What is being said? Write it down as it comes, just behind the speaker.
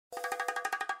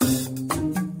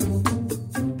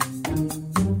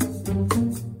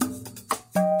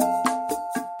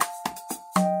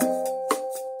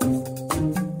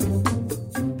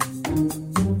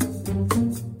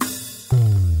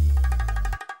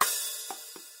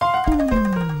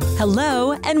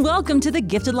Hello, and welcome to the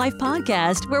Gifted Life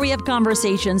Podcast, where we have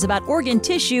conversations about organ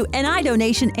tissue and eye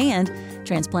donation and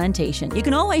transplantation. You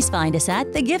can always find us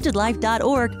at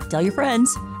thegiftedlife.org. Tell your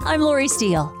friends. I'm Lori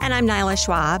Steele. And I'm Nyla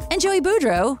Schwab. And Joey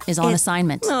Boudreau is on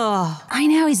assignment. Oh, I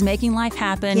know, he's making life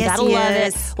happen. Yes, Gotta he love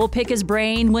is. it. We'll pick his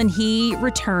brain when he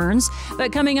returns.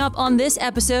 But coming up on this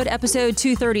episode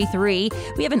 233,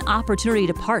 we have an opportunity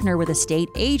to partner with a state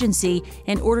agency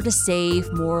in order to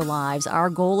save more lives. Our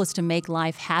goal is to make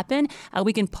life happen.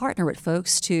 We can partner with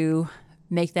folks to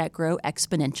make that grow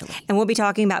exponentially. And we'll be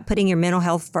talking about putting your mental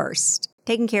health first.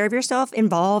 Taking care of yourself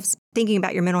involves thinking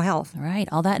about your mental health. All right,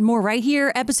 all that and more right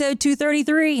here, episode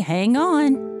 233. Hang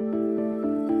on.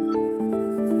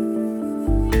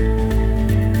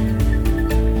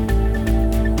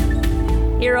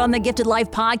 Here on the Gifted Life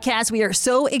Podcast, we are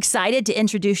so excited to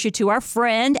introduce you to our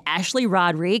friend, Ashley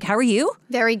Rodrigue. How are you?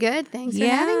 Very good. Thanks for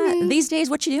having me. These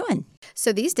days, what you doing?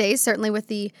 So these days, certainly with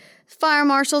the fire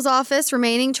marshal's office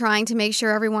remaining, trying to make sure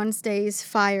everyone stays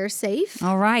fire safe.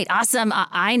 All right, awesome.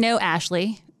 I know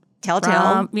Ashley.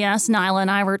 Telltale. Yes, Nyla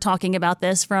and I were talking about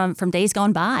this from days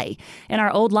gone by in our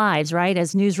old lives, right?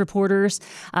 As news reporters,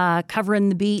 covering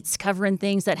the beats, covering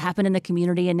things that happen in the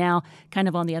community, and now kind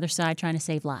of on the other side trying to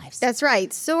save lives. That's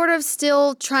right. Sort of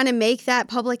still trying to make that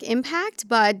public impact,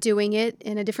 but doing it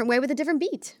in a different way with a different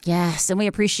beat. Yes, and we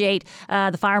appreciate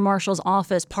the Fire Marshal's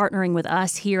office partnering with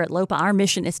us here at LOPA. Our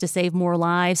mission is to save more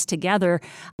lives. Together,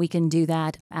 we can do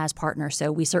that as partners,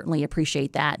 so we certainly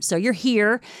appreciate that. So you're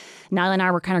here. Nyla and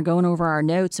I were kind of going over our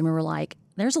notes, and we were like,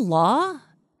 there's a law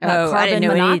about carbon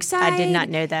monoxide? I did not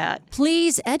know that.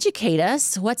 Please educate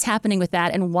us. What's happening with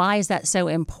that, and why is that so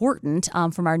important?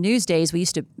 From our news days, we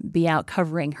used to be out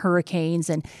covering hurricanes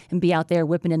and be out there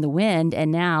whipping in the wind, and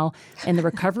now in the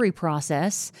recovery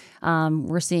process,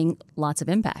 we're seeing lots of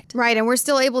impact. Right, and we're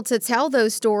still able to tell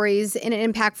those stories in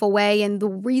an impactful way, and the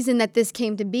reason that this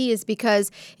came to be is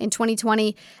because in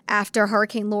 2020, after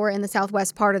Hurricane Laura in the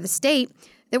southwest part of the state,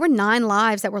 there were 9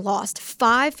 lives that were lost,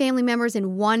 5 family members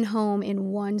in one home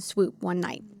in one swoop, one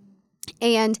night.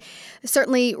 And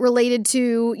certainly related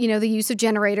to, the use of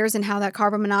generators and how that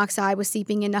carbon monoxide was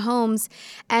seeping into homes.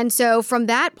 And so from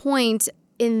that point,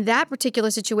 in that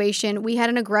particular situation, we had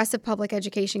an aggressive public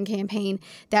education campaign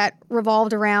that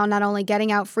revolved around not only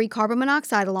getting out free carbon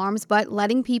monoxide alarms, but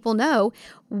letting people know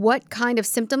what kind of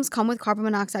symptoms come with carbon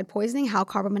monoxide poisoning, how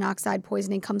carbon monoxide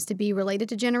poisoning comes to be related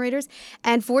to generators.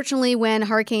 And fortunately, when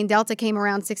Hurricane Delta came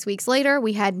around 6 weeks later,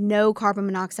 we had no carbon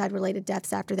monoxide related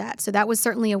deaths after that. So that was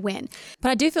certainly a win.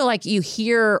 But I do feel like you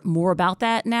hear more about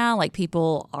that now, like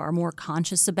people are more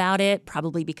conscious about it,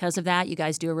 probably because of that. You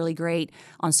guys do a really great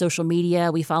on social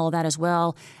media. We follow that as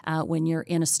well. When you're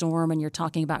in a storm and you're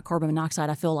talking about carbon monoxide,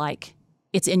 I feel like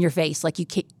it's in your face, like you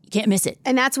can't miss it.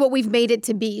 And that's what we've made it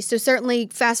to be. So certainly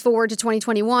fast forward to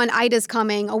 2021, Ida's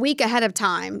coming a week ahead of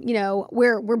time.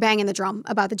 We're banging the drum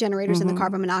about the generators and the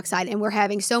carbon monoxide, and we're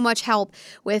having so much help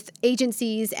with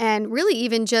agencies and really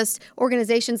even just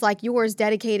organizations like yours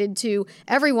dedicated to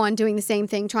everyone doing the same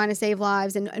thing, trying to save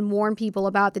lives and warn people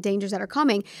about the dangers that are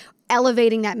coming,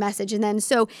 elevating that message. And then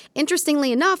so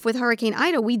interestingly enough, with Hurricane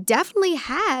Ida, we definitely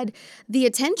had the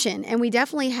attention and we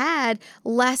definitely had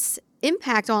less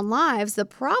impact on lives. The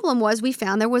problem was we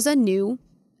found there was a new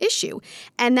issue.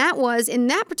 And that was in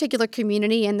that particular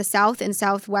community in the south and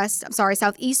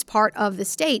southeast part of the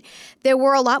state, there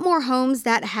were a lot more homes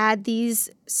that had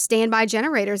these standby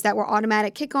generators that were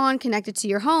automatic kick-on connected to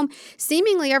your home.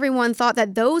 Seemingly everyone thought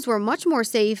that those were much more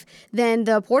safe than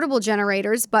the portable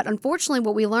generators. But unfortunately,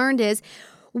 what we learned is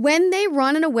when they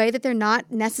run in a way that they're not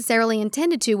necessarily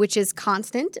intended to, which is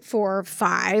constant for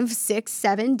 5, 6,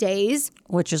 7 days.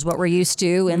 Which is what we're used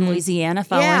to in Louisiana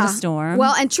following a storm.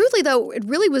 Well, and truthfully, though, it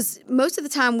really was most of the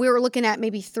time we were looking at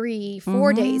maybe 3,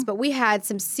 4 days, but we had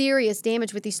some serious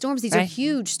damage with these storms. These are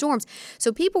huge storms.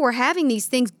 So people were having these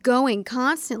things going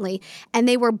constantly, and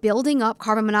they were building up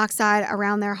carbon monoxide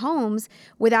around their homes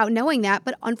without knowing that.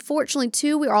 But unfortunately,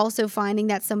 too, we were also finding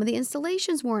that some of the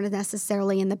installations weren't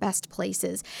necessarily in the best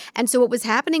places. And so what was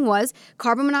happening was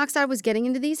carbon monoxide was getting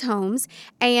into these homes,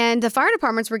 and the fire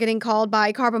departments were getting called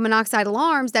by carbon monoxide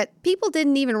alarms that people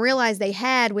didn't even realize they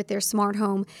had with their smart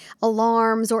home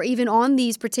alarms, or even on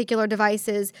these particular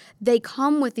devices, they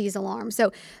come with these alarms.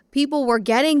 So people were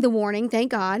getting the warning, thank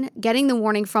God, getting the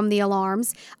warning from the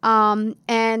alarms,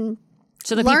 and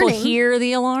So the learning. people hear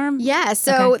the alarm? Yeah.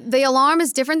 So the alarm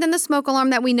is different than the smoke alarm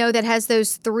that we know that has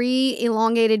those 3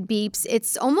 elongated beeps.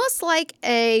 It's almost like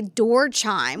a door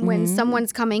chime when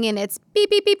someone's coming in. It's beep,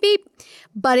 beep, beep, beep.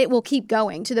 But it will keep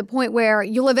going to the point where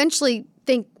you'll eventually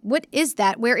think, what is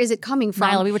that? Where is it coming from?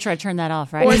 Nyla, we would try to turn that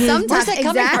off, right? Or sometimes,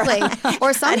 Exactly.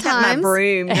 Or sometimes, I'd have my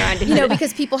broom trying to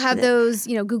because people have those,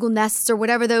 Google Nests or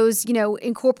whatever those,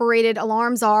 incorporated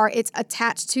alarms are. It's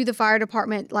attached to the fire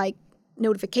department, like,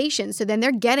 notification. So then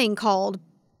they're getting called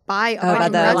by a I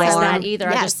didn't realize alarm. that either.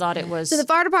 Yes. I just thought it was. So the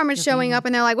fire department's showing up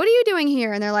and they're like, what are you doing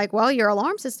here? And they're like, well, your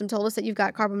alarm system told us that you've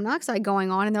got carbon monoxide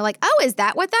going on. And they're like, oh, is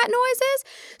that what that noise is?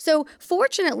 So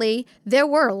fortunately, there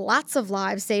were lots of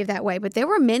lives saved that way, but there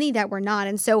were many that were not.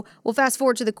 And so we'll fast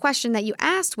forward to the question that you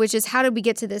asked, which is how did we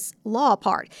get to this law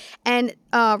part? And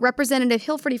Representative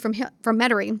Hilferty from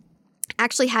Metairie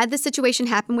actually had this situation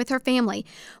happen with her family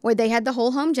where they had the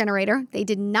whole home generator. They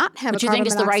did not have But a you carbon think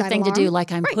it's the monoxide right thing alarm. to do?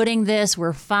 Like, I'm putting this,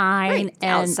 we're fine,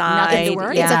 and Outside, nothing to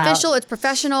worry It's about. official, it's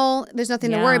professional, there's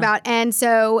nothing to worry about. And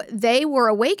so they were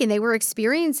awake and they were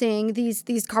experiencing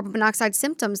these carbon monoxide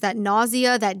symptoms, that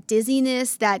nausea, that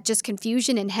dizziness, that just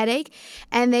confusion and headache.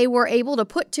 And they were able to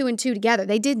put 2 and 2 together.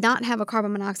 They did not have a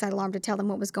carbon monoxide alarm to tell them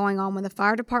what was going on. When the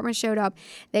fire department showed up,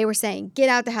 they were saying, get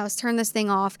out the house, turn this thing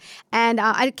off. And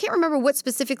I can't remember what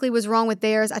specifically was wrong with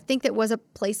theirs. I think that was a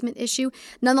placement issue.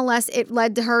 Nonetheless, it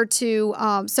led to her to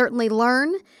certainly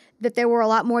learn that there were a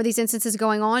lot more of these instances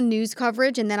going on, news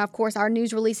coverage, and then, of course, our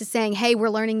news releases saying, hey, we're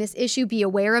learning this issue, be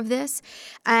aware of this.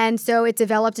 And so it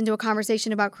developed into a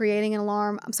conversation about creating a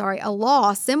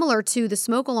law similar to the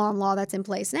smoke alarm law that's in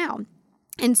place now.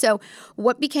 And so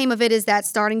what became of it is that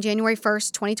starting January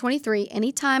 1st, 2023,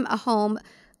 anytime a home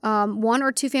 1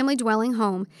 or 2 family dwelling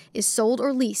home is sold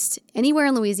or leased anywhere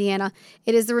in Louisiana,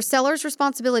 it is the seller's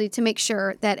responsibility to make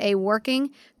sure that a working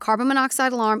carbon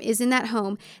monoxide alarm is in that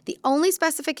home. The only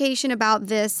specification about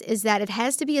this is that it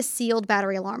has to be a sealed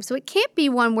battery alarm. So it can't be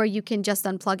one where you can just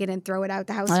unplug it and throw it out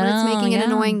the house when it's making an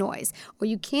annoying noise, or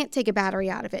you can't take a battery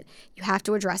out of it. You have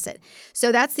to address it.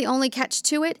 So that's the only catch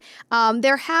to it.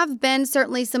 There have been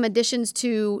certainly some additions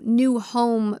to new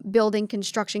home building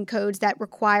construction codes that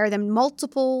require them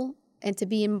multiple and to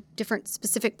be in different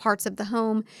specific parts of the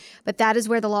home. But that is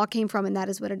where the law came from, and that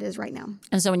is what it is right now.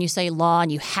 And so when you say law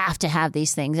and you have to have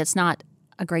these things, it's not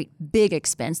a great big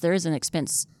expense. There is an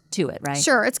expense to it, right?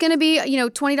 Sure. It's going to be,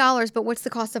 $20, but what's the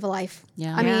cost of a life?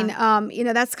 Yeah. I mean,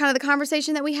 that's kind of the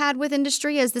conversation that we had with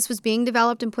industry as this was being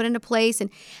developed and put into place and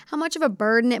how much of a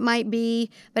burden it might be.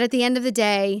 But at the end of the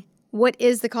day, what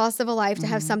is the cost of a life to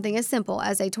have something as simple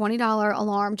as a $20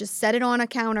 alarm? Just set it on a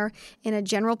counter in a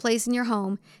general place in your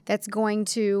home that's going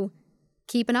to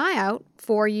keep an eye out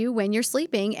for you when you're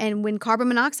sleeping. And when carbon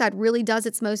monoxide really does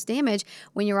its most damage,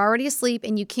 when you're already asleep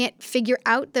and you can't figure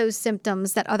out those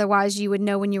symptoms that otherwise you would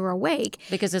know when you were awake.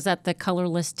 Because is that the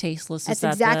colorless, tasteless? That's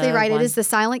exactly right. It is the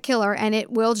silent killer, and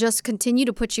it will just continue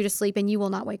to put you to sleep and you will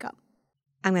not wake up.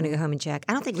 I'm going to go home and check.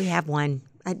 I don't think we have one.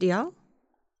 Do y'all?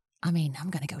 I mean, I'm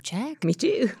going to go check. Me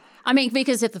too. I mean,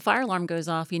 because if the fire alarm goes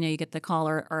off, you get the call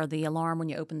or the alarm when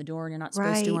you open the door and you're not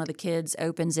supposed to. One of the kids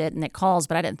opens it and it calls,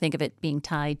 but I didn't think of it being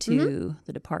tied to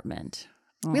the department.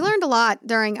 We learned a lot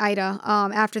during Ida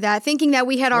after that, thinking that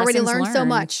we had already learned so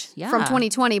much from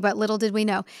 2020, but little did we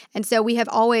know. And so we have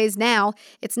always now,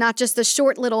 it's not just a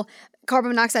short little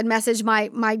carbon monoxide message.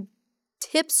 My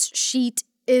tips sheet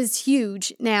is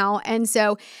huge now. And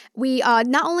so we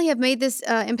not only have made this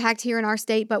impact here in our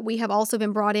state, but we have also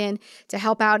been brought in to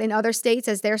help out in other states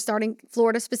as they're starting,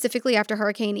 Florida specifically, after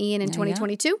Hurricane Ian in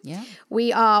 2022. Yeah.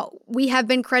 We have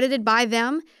been credited by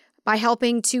them by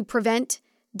helping to prevent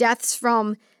deaths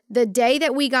from the day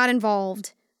that we got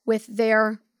involved with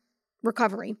their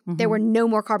recovery. There were no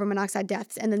more carbon monoxide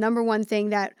deaths. And the number one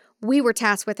thing that we were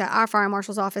tasked with at our fire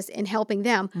marshal's office in helping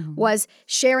them was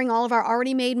sharing all of our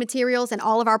already made materials and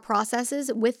all of our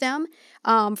processes with them,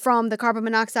 from the carbon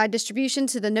monoxide distribution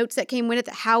to the notes that came with it,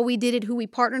 how we did it, who we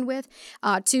partnered with,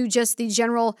 to just the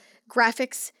general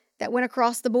graphics that went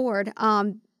across the board,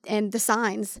 and the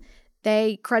signs.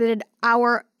 They credited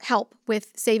our help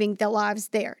with saving their lives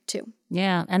there too.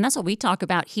 Yeah, and that's what we talk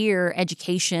about here.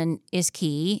 Education is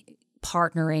key,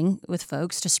 partnering with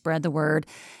folks to spread the word,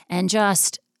 and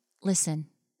just listen.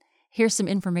 Here's some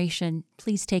information.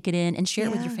 Please take it in and share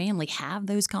it with your family. Have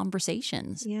those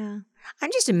conversations. Yeah.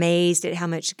 I'm just amazed at how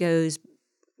much goes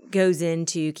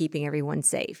into keeping everyone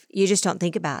safe. You just don't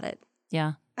think about it.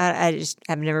 Yeah.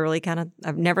 I've never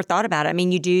thought about it. I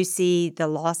mean, you do see the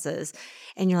losses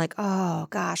and you're like, oh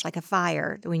gosh, like a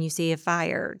fire, when you see a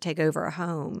fire take over a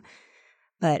home.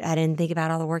 But I didn't think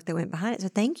about all the work that went behind it. So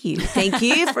thank you. Thank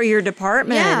you for your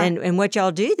department and what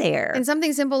y'all do there. And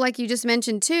something simple like you just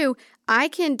mentioned too, I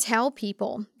can tell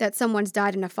people that someone's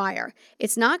died in a fire.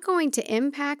 It's not going to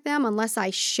impact them unless I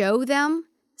show them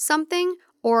something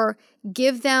or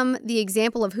give them the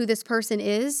example of who this person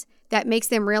is that makes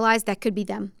them realize that could be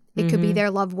them. It could be their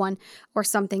loved one or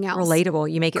something else. Relatable.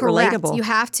 You make it Correct. relatable. You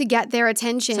have to get their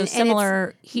attention. So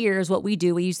similar here is what we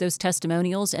do. We use those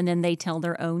testimonials, and then they tell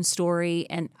their own story,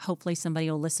 and hopefully somebody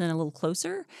will listen a little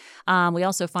closer. We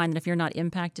also find that if you're not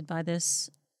impacted by this,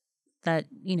 that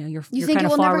you're think kind it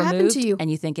of will far never happen removed, to you.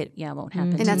 and you think it won't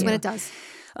happen. And that's what it does.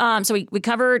 So we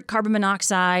covered carbon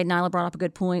monoxide. Nyla brought up a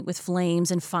good point with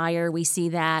flames and fire. We see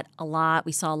that a lot.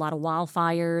 We saw a lot of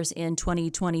wildfires in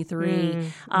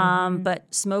 2023. But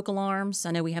smoke alarms,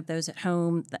 I know we have those at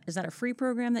home. Is that a free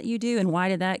program that you do? And why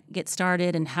did that get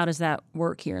started? And how does that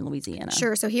work here in Louisiana?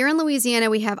 Sure. So here in Louisiana,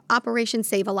 we have Operation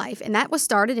Save a Life. And that was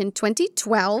started in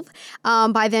 2012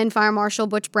 by then Fire Marshal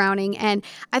Butch Browning. And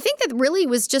I think that really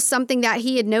was just something that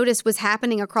he had noticed was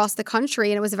happening across the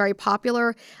country. And it was a very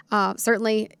popular,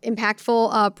 certainly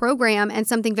impactful program and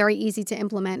something very easy to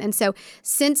implement. And so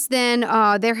since then,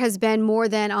 there has been more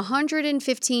than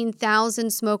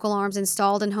 115,000 smoke alarms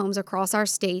installed in homes across our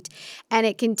state. And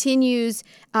it continues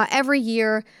every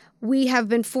year. We have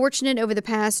been fortunate over the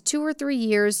past 2 or 3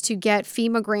 years to get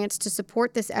FEMA grants to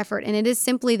support this effort. And it is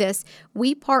simply this.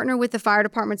 We partner with the fire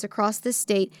departments across the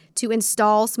state to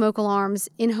install smoke alarms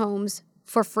in homes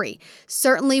for free.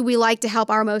 Certainly, we like to help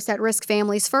our most at-risk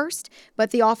families first,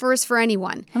 but the offer is for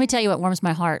anyone. Let me tell you what warms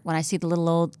my heart when I see the little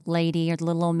old lady or the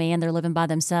little old man, they're living by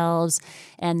themselves,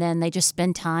 and then they just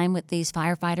spend time with these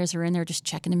firefighters who are in there just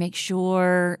checking to make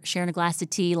sure, sharing a glass of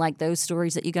tea, like those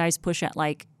stories that you guys push at,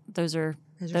 like those are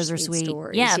sweet.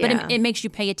 Stories, yeah, but it makes you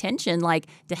pay attention. Like,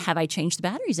 have I changed the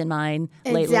batteries in mine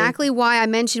lately? Exactly why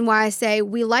I say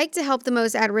we like to help the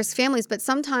most at-risk families, but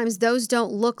sometimes those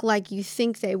don't look like you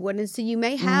think they would. And so you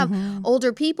may have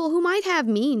older people who might have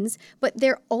means, but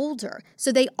they're older.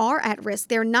 So they are at risk.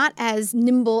 They're not as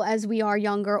nimble as we are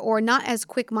younger or not as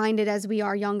quick-minded as we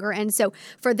are younger. And so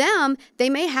for them, they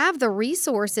may have the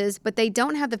resources, but they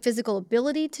don't have the physical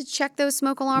ability to check those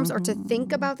smoke alarms or to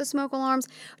think about the smoke alarms,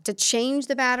 to change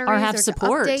the batteries or have to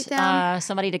support, update them.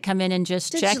 somebody to come in and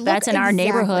just check. That's in our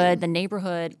neighborhood. The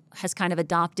neighborhood has kind of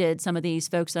adopted some of these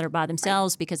folks that are by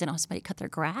themselves because they don't have somebody to cut their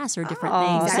grass or different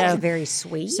things. That's very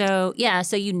sweet. So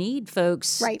you need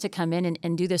folks to come in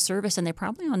and do this service, and they're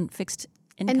probably on fixed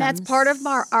incomes. And that's part of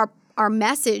our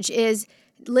message is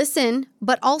listen,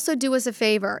 but also do us a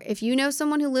favor. If you know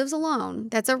someone who lives alone,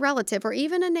 that's a relative or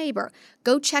even a neighbor,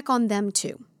 go check on them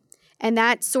too. And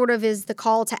that sort of is the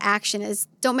call to action is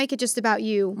don't make it just about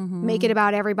you. Make it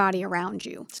about everybody around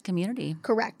you. It's community.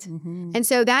 Correct. And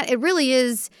so that it really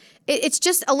is, it's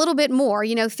just a little bit more,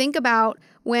 think about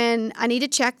when I need to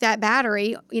check that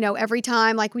battery, every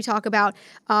time, like we talk about,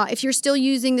 if you're still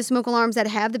using the smoke alarms that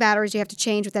have the batteries, you have to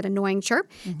change with that annoying chirp.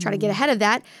 Try to get ahead of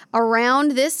that.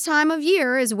 Around this time of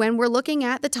year is when we're looking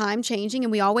at the time changing.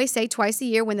 And we always say twice a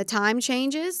year when the time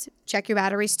changes, check your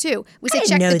batteries too. We say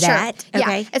check the chirp.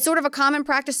 Okay. Yeah, it's sort of a common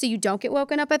practice so you don't get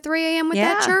woken up at 3 a.m. with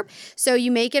that chirp. So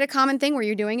you make it a common thing where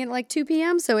you're doing it at like 2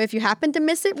 p.m. So if you happen to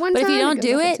miss it one time. But if you don't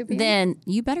do goes up it, at 2 p.m. then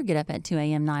you better get up at 2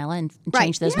 a.m., Nyla, and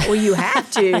change those. Well, you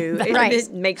have to. Right.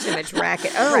 It makes so much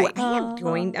racket. Oh,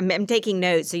 I'm taking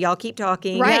notes, so y'all keep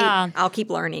talking. Right. Yeah. I'll keep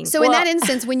learning. So in that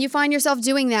instance, when you find yourself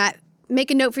doing that, make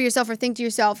a note for yourself or think to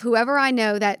yourself, whoever I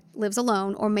know that lives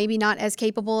alone or maybe not as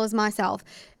capable as myself,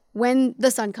 when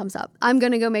the sun comes up, I'm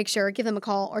going to go make sure, give them a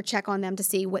call or check on them to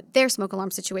see what their smoke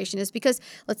alarm situation is. Because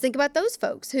let's think about those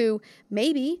folks who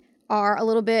maybe are a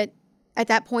little bit at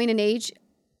that point in age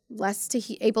less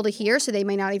able to hear, so they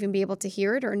may not even be able to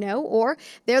hear it or know, or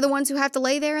they're the ones who have to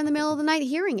lay there in the middle of the night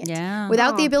hearing it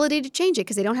without the ability to change it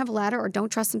because they don't have a ladder or don't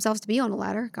trust themselves to be on a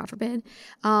ladder, God forbid,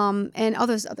 and all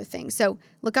those other things. So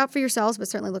look out for yourselves, but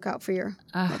certainly look out for your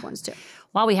loved ones too.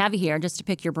 While we have you here, just to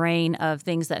pick your brain of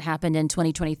things that happened in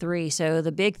 2023. So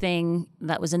the big thing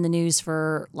that was in the news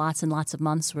for lots and lots of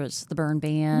months was the burn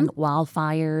ban,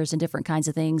 wildfires, and different kinds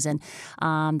of things. And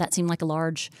that seemed like a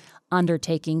large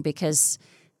undertaking because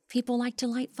people like to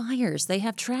light fires. They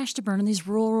have trash to burn in these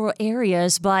rural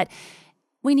areas, but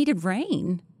we needed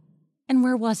rain. And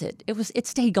where was it? It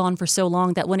stayed gone for so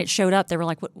long that when it showed up, they were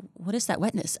like, what is that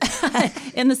wetness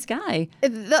in the sky?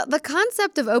 The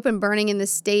concept of open burning in the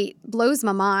state blows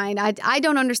my mind. I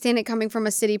don't understand it coming from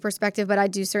a city perspective, but I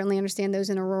do certainly understand those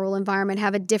in a rural environment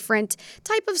have a different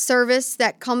type of service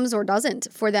that comes or doesn't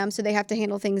for them, so they have to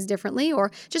handle things differently.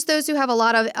 Or just those who have a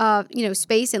lot of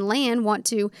space and land want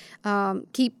to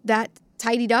keep that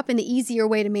tidied up, and the easier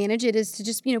way to manage it is to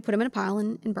just, put them in a pile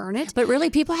and burn it. But really,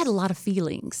 people had a lot of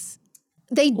feelings.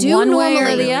 They do one normally,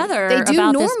 way or the other. They do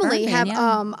about this normally burn ban,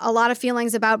 have a lot of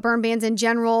feelings about burn bans in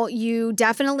general. You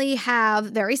definitely have,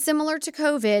 very similar to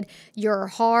COVID, your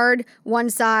hard one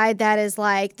side that is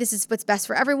like, this is what's best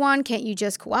for everyone. Can't you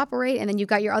just cooperate? And then you've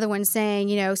got your other one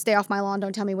saying, stay off my lawn.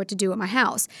 Don't tell me what to do at my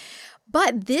house.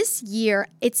 But this year,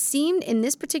 it seemed in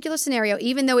this particular scenario,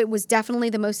 even though it was definitely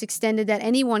the most extended that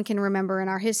anyone can remember in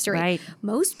our history,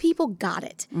 most people got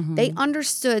it. Mm-hmm. They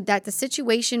understood that the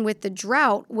situation with the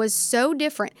drought was so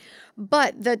different.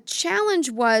 But the challenge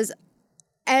was,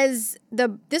 as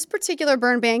this particular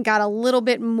burn ban got a little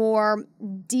bit more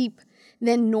deep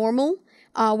than normal,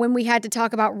 when we had to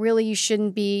talk about really you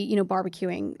shouldn't be,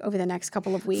 barbecuing over the next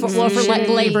couple of weeks. For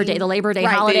Labor Day, the Labor Day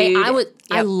holiday. Food.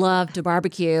 I love to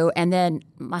barbecue. And then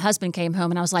my husband came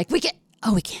home and I was like, we can't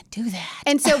do that.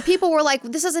 And so people were like,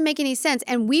 this doesn't make any sense.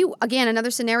 And again,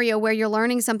 another scenario where you're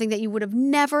learning something that you would have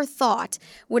never thought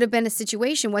would have been a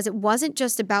situation was it wasn't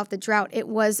just about the drought. It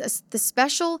was the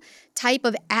special type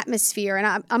of atmosphere.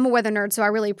 And I'm a weather nerd, so I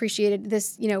really appreciated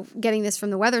this, getting this from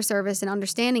the Weather Service and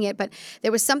understanding it. But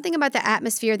there was something about the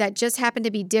atmosphere that just happened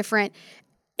to be different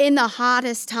in the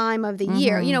hottest time of the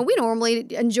year. We normally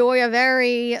enjoy a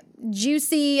very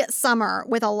juicy summer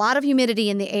with a lot of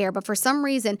humidity in the air, but for some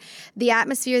reason, the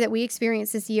atmosphere that we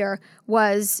experienced this year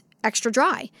was extra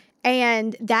dry.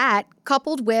 And that,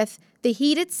 coupled with the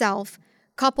heat itself,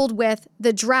 coupled with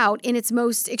the drought in its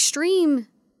most extreme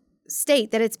state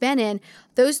that it's been in,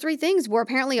 those three things were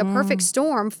apparently a perfect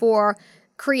storm for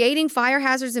creating fire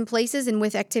hazards in places and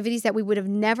with activities that we would have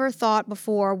never thought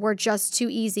before were just too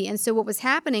easy. And so what was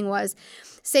happening was,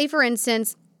 say for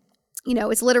instance,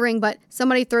 it's littering, but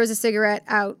somebody throws a cigarette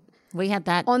out. We had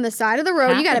that on the side of the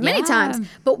road. You got it many times.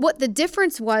 But what the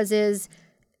difference was is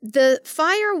the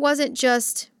fire wasn't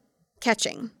just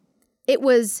catching. It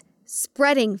was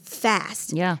spreading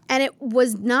fast. Yeah. And it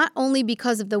was not only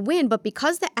because of the wind, but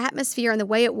because the atmosphere and the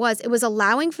way it was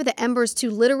allowing for the embers to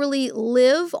literally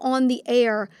live on the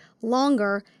air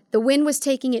longer. The wind was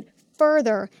taking it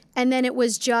further, and then it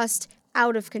was just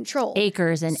out of control.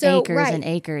 Acres and acres and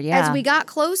acres, yeah. As we got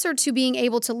closer to being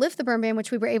able to lift the burn ban,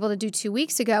 which we were able to do 2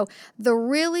 weeks ago, the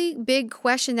really big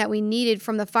question that we needed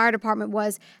from the fire department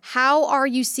was, how are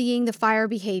you seeing the fire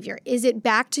behavior? Is it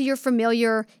back to your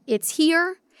familiar, it's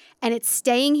here, and it's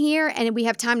staying here, and we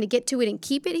have time to get to it and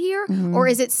keep it here? Mm-hmm. Or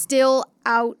is it still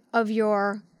out of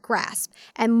your grasp?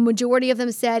 And majority of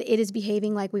them said it is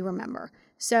behaving like we remember.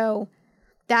 So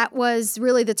that was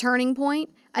really the turning point.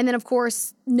 And then, of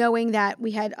course, knowing that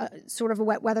we had sort of a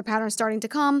wet weather pattern starting to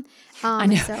come. I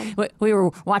know. So. We were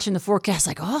watching the forecast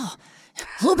like, a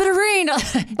little bit of rain.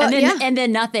 and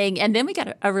then nothing. And then we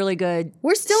got a really good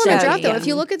We're still in a drought, though. If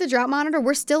you look at the drought monitor,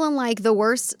 we're still in like the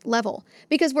worst level.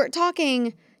 Because we're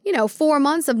talking 4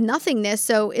 months of nothingness,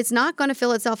 so it's not going to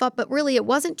fill itself up. But really, it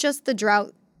wasn't just the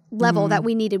drought level that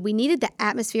we needed. We needed the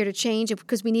atmosphere to change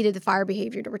because we needed the fire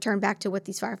behavior to return back to what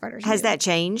these firefighters Has do. that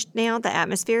changed now? The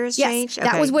atmosphere has changed? Yes,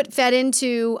 that was what fed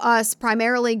into us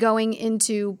primarily going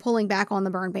into pulling back on the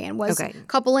burn ban, was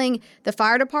coupling the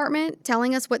fire department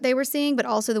telling us what they were seeing, but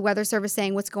also the Weather Service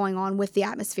saying what's going on with the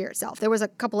atmosphere itself. There was a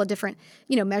couple of different,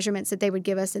 measurements that they would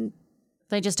give us. And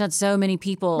they just had so many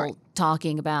people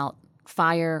talking about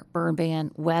fire, burn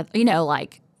ban, weather,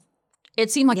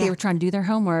 it seemed like they were trying to do their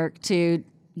homework to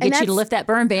get you to lift that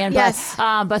burn ban. Yes.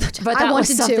 But that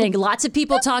was something lots of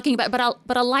people talking about.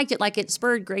 But I liked it. Like, it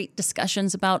spurred great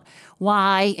discussions about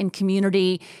why and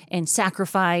community and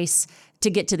sacrifice to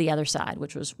get to the other side,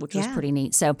 which was pretty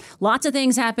neat. So lots of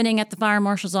things happening at the fire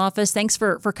marshal's office. Thanks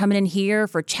for coming in here,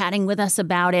 for chatting with us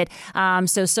about it.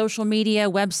 So social media,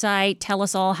 website, tell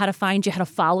us all how to find you, how to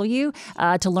follow you,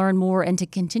 to learn more and to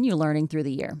continue learning through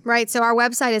the year. Right. So our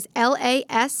website is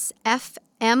lasfm.org,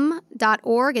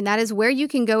 and that is where you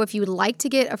can go if you would like to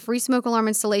get a free smoke alarm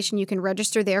installation. You can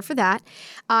register there for that.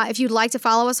 If you'd like to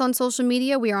follow us on social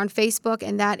media, we are on Facebook,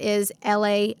 and that is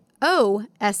LAOSFM.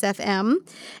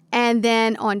 And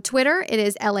then on Twitter, it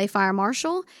is LA Fire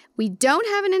Marshal. We don't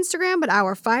have an Instagram, but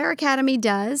our Fire Academy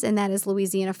does, and that is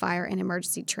Louisiana Fire and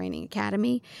Emergency Training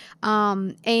Academy.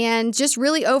 And just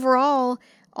really overall,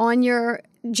 on your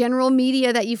general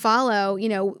media that you follow,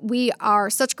 we are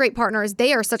such great partners.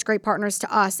 They are such great partners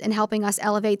to us in helping us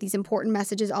elevate these important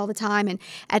messages all the time. And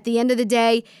at the end of the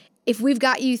day, if we've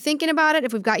got you thinking about it,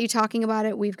 if we've got you talking about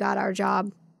it, we've got our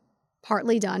job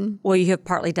Partly done. Well, you have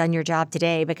partly done your job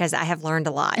today because I have learned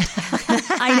a lot.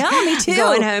 I know, me too.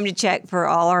 Going home to check for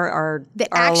all our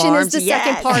The our action alarms. is the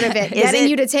second part of it. Is Getting it?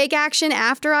 you to take action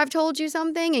after I've told you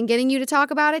something and getting you to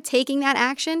talk about it, taking that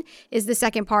action is the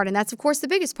second part. And that's, of course, the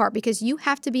biggest part because you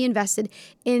have to be invested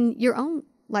in your own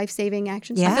life-saving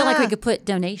actions. Yeah. I feel like we could put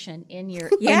donation in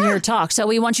your talk. So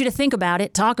we want you to think about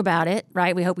it, talk about it,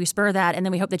 right? We hope we spur that, and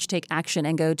then we hope that you take action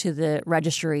and go to the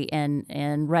registry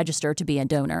and register to be a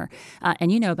donor.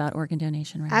 And you know about organ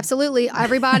donation, right? Absolutely.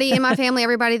 Everybody in my family,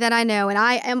 everybody that I know. And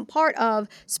I am part of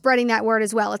spreading that word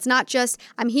as well. It's not just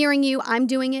I'm hearing you, I'm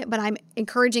doing it, but I'm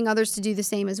encouraging others to do the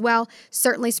same as well.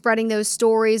 Certainly spreading those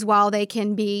stories while they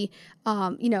can be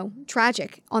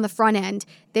tragic on the front end.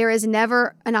 There is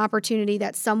never an opportunity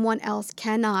that someone else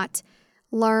cannot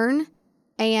learn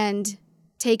and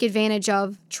take advantage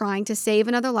of trying to save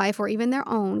another life or even their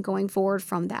own going forward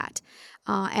from that.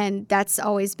 And that's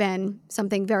always been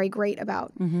something very great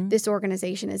about this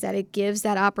organization is that it gives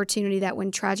that opportunity that when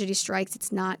tragedy strikes,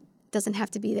 doesn't have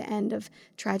to be the end of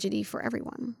tragedy for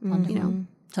everyone. Wonderful. You know?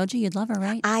 Told you you'd love her,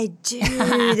 right? I do.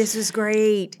 This was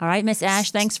great. All right, Miss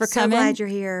Ash, thanks for So coming. glad you're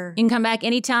here. You can come back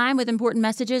anytime with important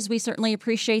messages. We certainly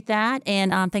appreciate that.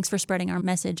 And thanks for spreading our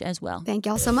message as well. Thank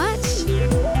y'all so much.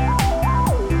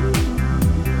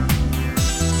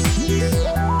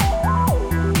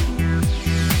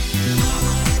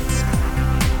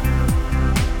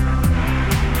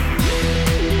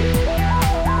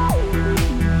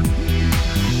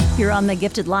 Here on The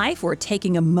Gifted Life, we're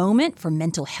taking a moment for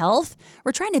mental health.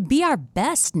 We're trying to be our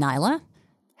best, Nyla.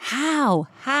 How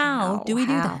do we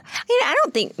do that? I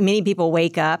don't think many people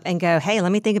wake up and go, hey,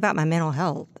 let me think about my mental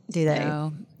health, do they?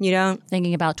 No. You don't?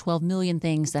 Thinking about 12 million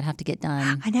things that have to get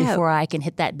done I know. before I can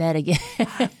hit that bed again.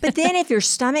 But then if your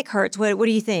stomach hurts, what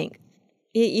do you think?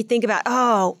 You think about,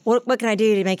 what can I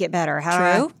do to make it better?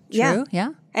 True, yeah.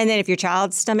 And then if your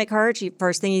child's stomach hurts,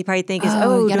 first thing you probably think is,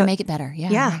 you got to make it better.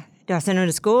 Yeah. Do I send them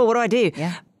to school? What do I do?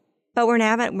 Yeah. But when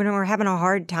we're having a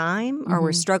hard time or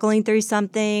we're struggling through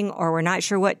something or we're not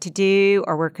sure what to do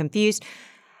or we're confused,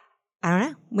 I don't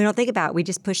know. We don't think about it. We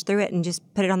just push through it and just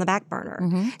put it on the back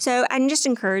burner. So I'm just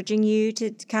encouraging you to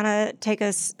kind of take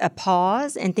a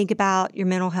pause and think about your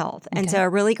mental health. Okay. And so a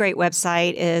really great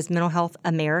website is Mental Health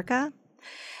America.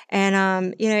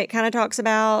 And, it kind of talks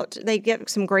about, they give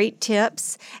some great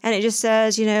tips. And it just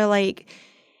says,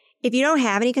 if you don't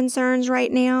have any concerns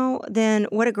right now, then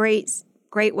what a great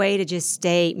way to just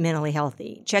stay mentally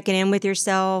healthy. Checking in with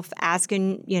yourself,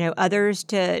 asking, others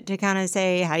to kind of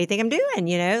say, how do you think I'm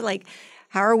doing?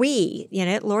 How are we?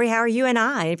 Lori, how are you and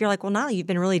I? If you're like, well, no, you've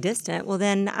been really distant. Well,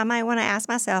 then I might want to ask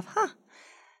myself,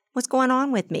 what's going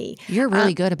on with me? You're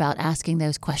really good about asking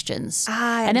those questions.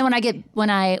 And then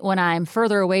when I'm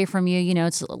further away from you,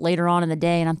 it's later on in the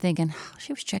day and I'm thinking,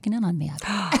 she was checking in on me.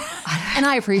 And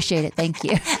I appreciate it. Thank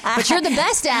you. But you're the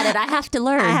best at it. I have to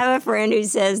learn. I have a friend who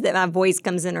says that my voice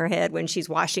comes in her head when she's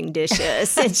washing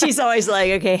dishes. And she's always like,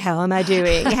 okay, how am I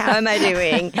doing? How am I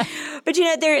doing? But,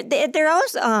 they're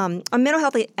also on Mental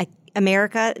Health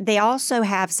America, they also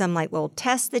have some little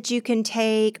tests that you can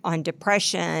take on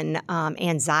depression,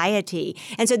 anxiety.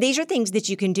 And so these are things that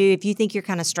you can do if you think you're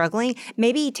kind of struggling.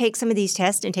 Maybe take some of these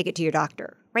tests and take it to your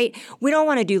doctor, right? We don't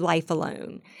want to do life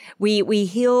alone. We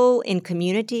heal in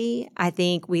community. I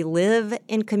think we live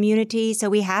in community. So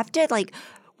we have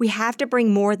to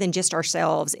bring more than just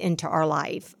ourselves into our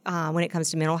life when it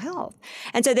comes to mental health.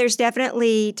 And so there's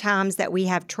definitely times that we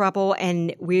have trouble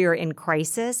and we're in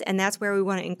crisis, and that's where we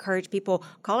want to encourage people,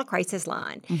 call a crisis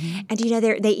line. And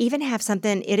they even have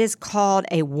something, it is called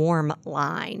a warm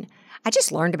line. I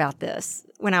just learned about this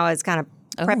when I was kind of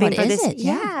prepping for this.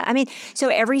 Yeah. So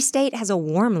every state has a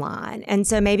warm line. And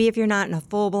so maybe if you're not in a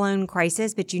full-blown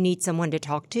crisis, but you need someone to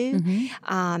talk to,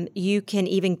 you can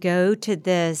even go to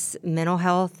this Mental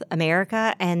Health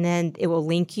America, and then it will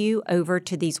link you over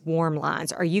to these warm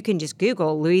lines. Or you can just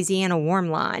Google Louisiana warm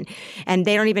line. And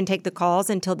they don't even take the calls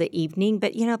until the evening.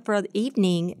 But, for the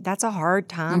evening, that's a hard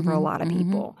time for a lot of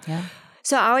people. Yeah.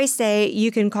 So I always say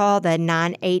you can call the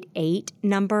 988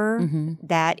 number.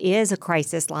 That is a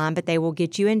crisis line, but they will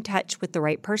get you in touch with the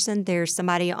right person. There's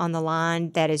somebody on the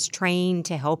line that is trained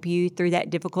to help you through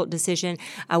that difficult decision.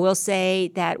 I will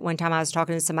say that one time I was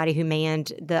talking to somebody who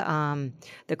manned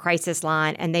the crisis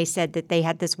line, and they said that they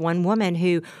had this one woman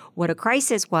who, what a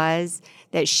crisis was,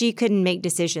 that she couldn't make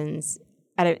decisions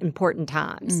at important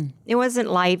times. It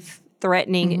wasn't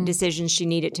life-threatening decisions she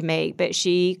needed to make, but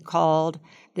she called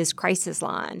this crisis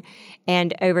line.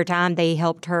 And over time, they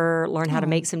helped her learn how to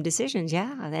make some decisions.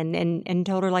 Yeah. And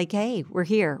told her, like, hey, we're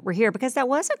here. We're here. Because that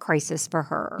was a crisis for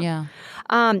her. Yeah.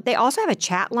 They also have a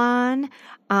chat line.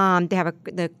 They have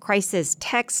the crisis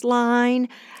text line.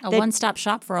 A one-stop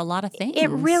shop for a lot of things. It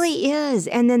really is.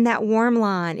 And then that warm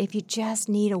line, if you just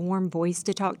need a warm voice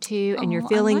to talk to and you're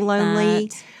feeling lonely.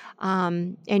 That.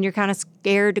 And you're kind of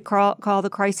scared to call the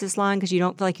crisis line because you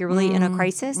don't feel like you're really in a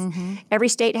crisis. Every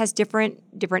state has different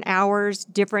hours,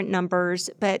 different numbers,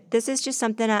 but this is just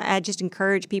something I just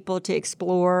encourage people to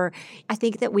explore. I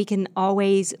think that we can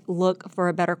always look for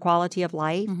a better quality of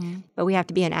life, but we have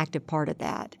to be an active part of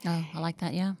that. Oh, I like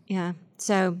that, yeah. Yeah.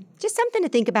 So just something to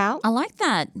think about. I like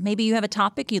that. Maybe you have a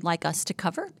topic you'd like us to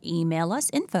cover. Email us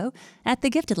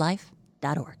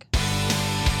info@thegiftedlife.org.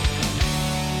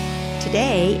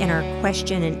 Today, in our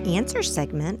question and answer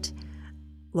segment,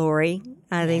 Lori,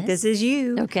 I think this is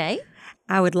you. Okay.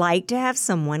 I would like to have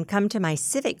someone come to my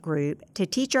civic group to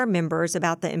teach our members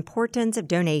about the importance of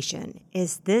donation.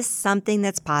 Is this something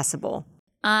that's possible?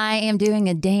 I am doing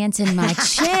a dance in my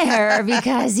chair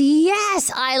because,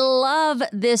 yes, I love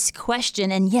this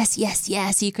question. And yes,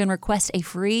 you can request a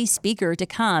free speaker to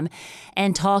come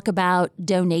and talk about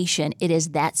donation. It is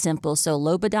that simple. So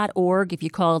LOPA.org, if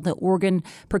you call the organ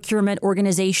procurement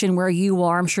organization where you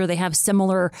are, I'm sure they have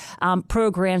similar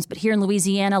programs. But here in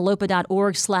Louisiana,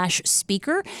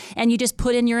 LOPA.org/speaker. And you just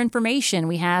put in your information.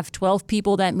 We have 12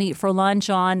 people that meet for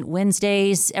lunch on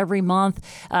Wednesdays every month.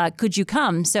 Could you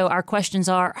come? So our questions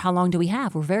are, how long do we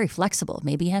have? We're very flexible.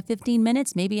 Maybe you have 15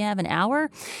 minutes. Maybe you have an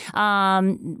hour.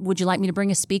 Would you like me to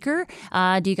bring a speaker?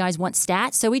 Do you guys want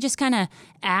stats? So we just kind of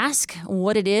ask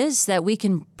what it is that we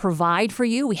can provide for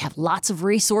you. We have lots of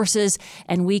resources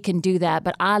and we can do that.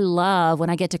 But I love when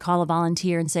I get to call a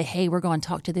volunteer and say, hey, we're going to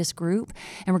talk to this group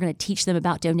and we're going to teach them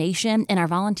about donation. And our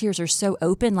volunteers are so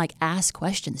open, like ask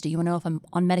questions. Do you want to know if I'm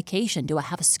on medication? Do I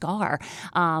have a scar?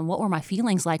 What were my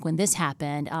feelings like when this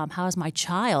happened? How is my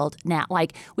child now? Like,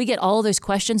 we get all those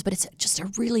questions, but it's just a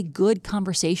really good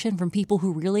conversation from people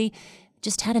who really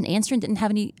just had an answer and didn't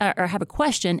have any or have a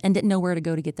question and didn't know where to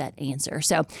go to get that answer.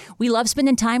 So we love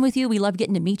spending time with you. We love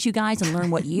getting to meet you guys and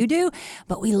learn what you do,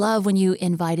 but we love when you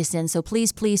invite us in. So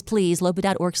please,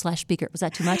 LOPA.org/speaker. Was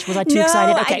that too much? Was I too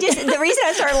excited? Okay. The reason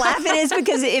I started laughing is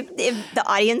because if the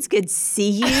audience could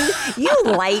see you, you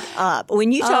light up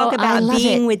when you talk about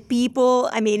being with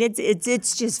people. I mean,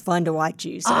 it's just fun to watch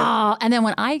you. So. Oh, and then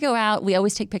when I go out, we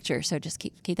always take pictures. So just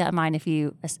keep that in mind if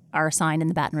you are assigned in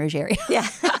the Baton Rouge area. Yeah.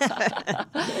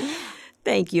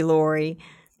 Thank you, Lori.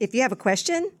 If you have a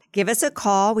question, give us a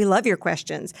call. We love your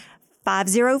questions.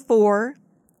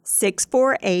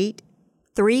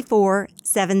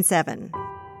 504-648-3477.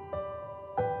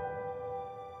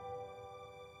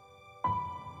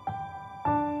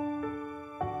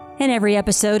 In every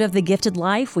episode of The Gifted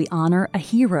Life, we honor a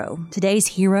hero. Today's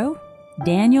hero,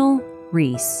 Daniel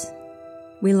Reese.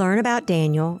 We learn about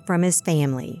Daniel from his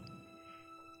family.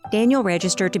 Daniel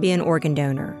registered to be an organ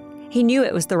donor. He knew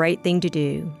it was the right thing to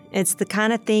do. It's the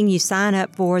kind of thing you sign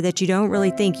up for that you don't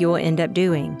really think you will end up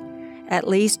doing, at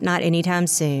least not anytime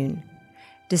soon.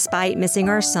 Despite missing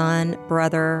our son,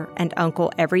 brother, and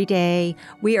uncle every day,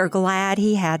 we are glad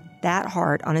he had that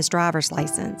heart on his driver's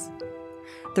license.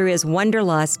 Through his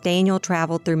wanderlust, Daniel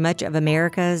traveled through much of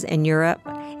Americas and Europe,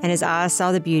 and his eyes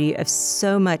saw the beauty of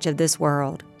so much of this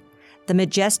world. The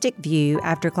majestic view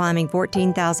after climbing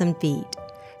 14,000 feet,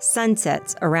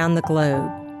 sunsets around the globe,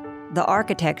 the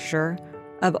architecture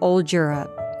of old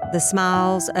Europe, the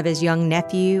smiles of his young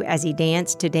nephew as he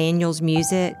danced to Daniel's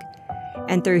music,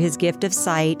 and through his gift of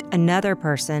sight, another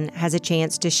person has a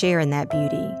chance to share in that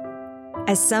beauty.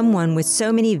 As someone with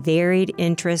so many varied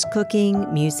interests, cooking,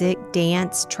 music,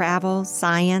 dance, travel,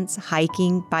 science,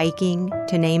 hiking, biking,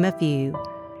 to name a few,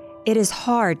 it is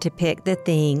hard to pick the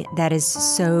thing that is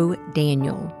so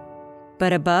Daniel.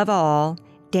 But above all,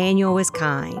 Daniel was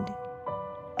kind,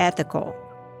 ethical,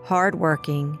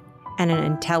 hardworking, and an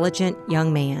intelligent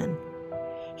young man.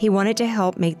 He wanted to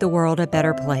help make the world a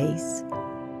better place.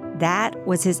 That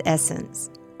was his essence.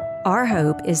 Our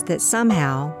hope is that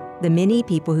somehow the many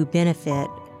people who benefit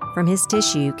from his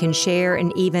tissue can share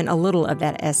in even a little of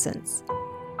that essence.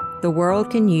 The world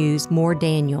can use more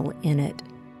Daniel in it.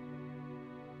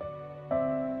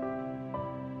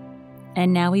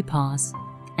 And now we pause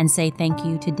and say thank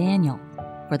you to Daniel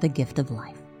for the gift of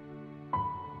life.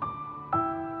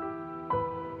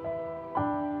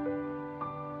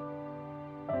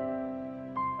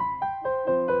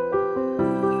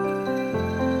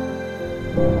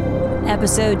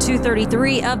 Episode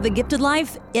 233 of The Gifted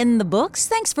Life in the books.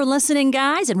 Thanks for listening,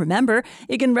 guys. And remember,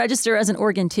 you can register as an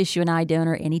organ, tissue, and eye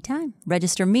donor anytime.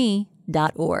 Register me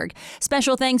giftedlife.org.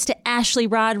 Special thanks to Ashley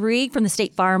Rodrigue from the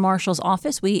State Fire Marshal's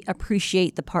Office. We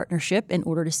appreciate the partnership in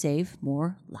order to save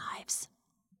more lives.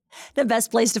 The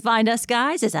best place to find us,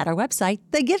 guys, is at our website,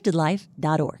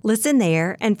 thegiftedlife.org. Listen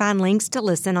there and find links to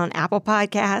listen on Apple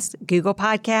Podcasts, Google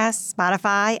Podcasts,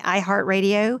 Spotify,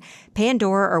 iHeartRadio,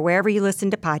 Pandora, or wherever you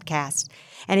listen to podcasts.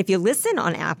 And if you listen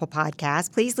on Apple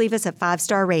Podcasts, please leave us a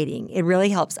 5-star rating. It really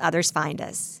helps others find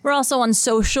us. We're also on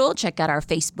social. Check out our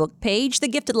Facebook page, The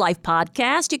Gifted Life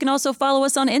Podcast. You can also follow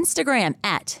us on Instagram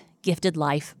at Gifted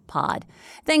Life Pod.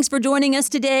 Thanks for joining us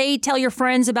today. Tell your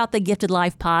friends about the Gifted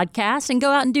Life Podcast and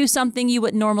go out and do something you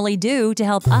wouldn't normally do to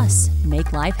help us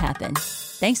make life happen.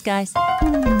 Thanks, guys.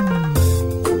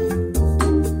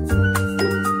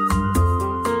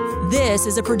 This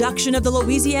is a production of the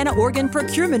Louisiana Organ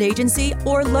Procurement Agency,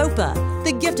 or LOPA.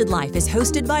 The Gifted Life is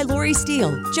hosted by Lori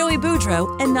Steele, Joey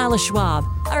Boudreau, and Nyla Schwab.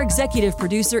 Our executive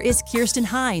producer is Kirsten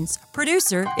Hines.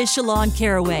 Producer is Shalon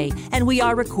Caraway. And we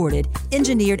are recorded,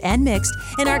 engineered, and mixed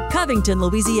in our Covington,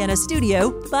 Louisiana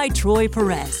studio by Troy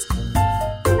Perez.